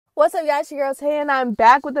What's up, y'all? It's your girl Tay, and I'm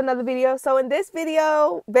back with another video. So in this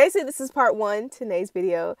video, basically this is part one to Nay's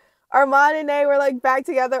video. Armon and Nay were like back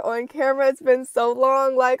together on camera. It's been so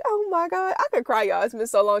long. Like, oh my god, I could cry, y'all. It's been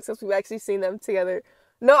so long since we've actually seen them together.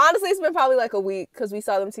 No, honestly, it's been probably like a week because we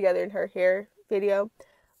saw them together in her hair video.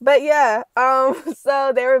 But yeah,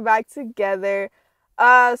 so they were back together.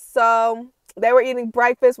 So they were eating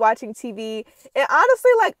breakfast, watching TV, and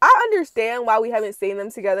honestly, like I understand why we haven't seen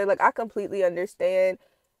them together. Like I completely understand.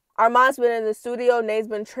 Armand's been in the studio. Nay's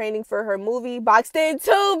been training for her movie. Boxed In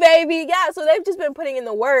 2, baby. Yeah, so they've just been putting in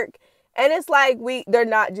the work. And it's like they're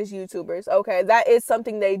not just YouTubers, okay? That is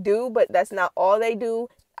something they do, but that's not all they do.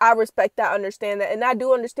 I respect that, understand that. And I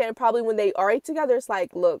do understand probably when they are together, it's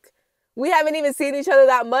like, look, we haven't even seen each other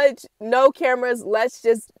that much. No cameras. Let's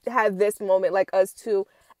just have this moment like us two.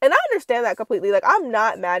 And I understand that completely. Like, I'm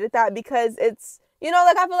not mad at that because it's,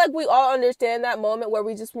 like I feel like we all understand that moment where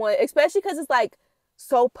we just want, especially because it's like,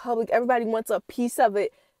 so public, everybody wants a piece of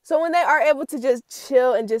it. So when they are able to just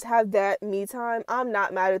chill and just have that me time, I'm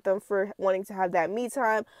not mad at them for wanting to have that me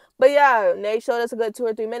time. But yeah, Nay showed us a good 2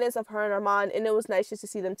 or 3 minutes of her and Armand, and it was nice just to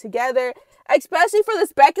see them together, especially for the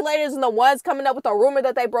speculators and the ones coming up with a rumor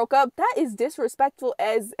that they broke up. That is disrespectful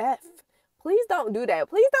as F. Please don't do that.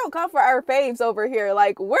 Please don't come for our faves over here.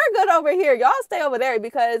 Like, we're good over here. Y'all stay over there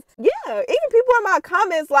because, yeah, even people in my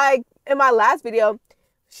comments, like in my last video,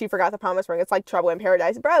 she forgot the promise ring. It's like trouble in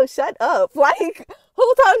paradise. Bro, shut up. Like,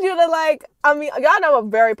 who told you to, like, I mean, y'all know I'm a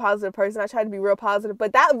very positive person. I try to be real positive.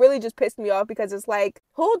 But that really just pissed me off because it's like,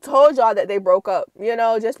 who told y'all that they broke up?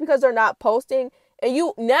 Just because they're not posting. And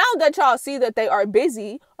now that y'all see that they are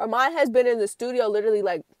busy, Armand has been in the studio literally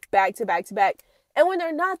like back to back to back. And when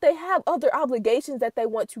they're not, they have other obligations that they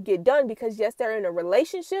want to get done because, yes, they're in a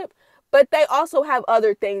relationship, but they also have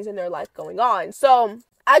other things in their life going on. So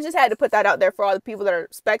I just had to put that out there for all the people that are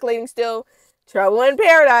speculating still. Trouble in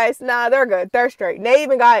paradise. Nah, they're good. They're straight. They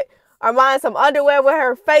even got Armand some underwear with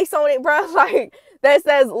her face on it, bro. Like, that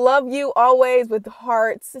says, love you always with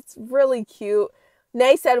hearts. It's really cute.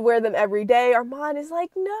 Nay said wear them every day. Armand is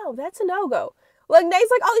like, no, that's a no-go. Like,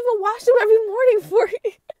 Nay's like, I'll even wash them every morning for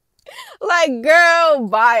you. Like, girl,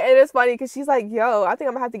 bye. And it's funny because she's like, yo, I think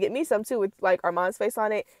I'm gonna have to get me some too with like Armand's face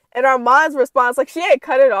on it. And Armand's response, like, she ain't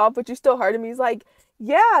cut it off, but you still hurting me. He's like,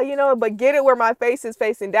 yeah, but get it where my face is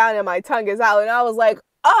facing down and my tongue is out. And I was like,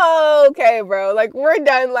 oh, okay, bro. Like, we're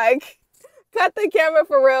done. Like, cut the camera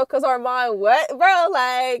for real. Because Armand, what, bro?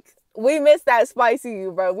 Like, we missed that spicy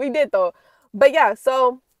you, bro. We did, though. But yeah,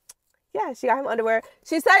 so yeah, she got him underwear.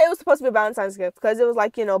 She said it was supposed to be a Valentine's gift because it was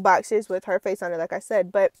like, boxes with her face on it, like I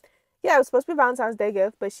said. But yeah, it was supposed to be a Valentine's Day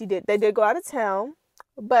gift, but they did go out of town.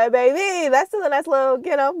 But baby, that's still a nice little,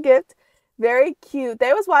 gift. Very cute.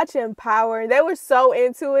 They was watching Power and they were so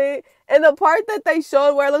into it. And the part that they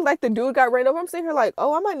showed where it looked like the dude got ran over, I'm sitting here like,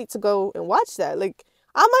 oh, I might need to go and watch that. Like,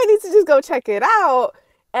 I might need to just go check it out.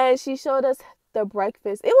 And she showed us the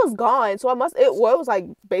breakfast. It was gone. So it was like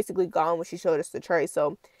basically gone when she showed us the tray.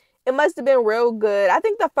 So it must have been real good. I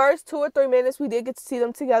think the first 2 or 3 minutes we did get to see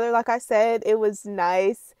them together. Like I said, it was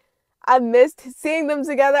nice. I missed seeing them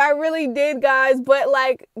together. I really did, guys. But,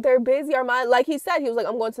 like, they're busy. Armand, like he said, he was like,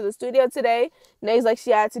 I'm going to the studio today. Nay's like, she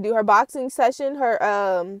had to do her boxing session,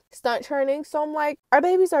 her stunt training. So I'm like, our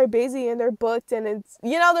babies are busy and they're booked. And it's,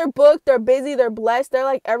 they're booked, they're busy, they're blessed. They're,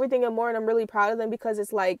 like, everything and more. And I'm really proud of them because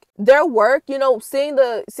it's, like, their work, seeing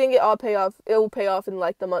it all pay off. It will pay off in,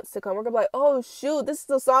 like, the months to come. We're going to be like, oh, shoot, this is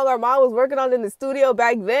the song Armand was working on in the studio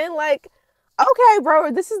back then. Like, okay, bro,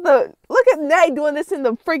 look at Nay doing this in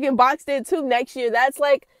the freaking Boxed In 2 next year. That's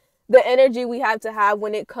like the energy we have to have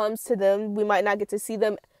when it comes to them. We might not get to see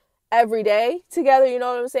them every day together, you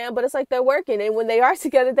know what I'm saying? But it's like they're working. And when they are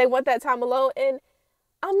together, they want that time alone. And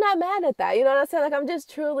I'm not mad at that. You know what I'm saying? Like, I'm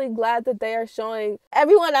just truly glad that they are showing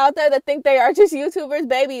everyone out there that think they are just YouTubers,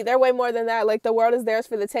 baby. They're way more than that. Like, the world is theirs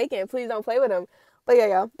for the taking. Please don't play with them. But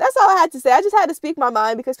yeah, that's all I had to say. I just had to speak my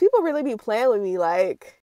mind because people really be playing with me,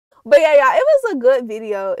 like. But yeah, it was a good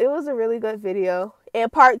video. It was a really good video.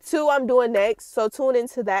 And part 2 I'm doing next, so tune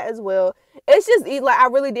into that as well. It's just, like, I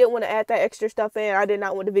really did want to add that extra stuff in. I did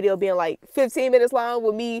not want the video being, like, 15 minutes long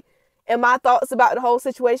with me and my thoughts about the whole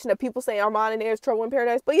situation of people saying Armand and there's trouble in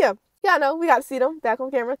paradise. But yeah, no, we got to see them back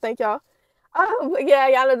on camera. Thank y'all. But yeah,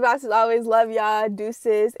 y'all know the box as always. Love y'all.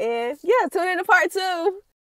 Deuces. And yeah, tune in to part 2.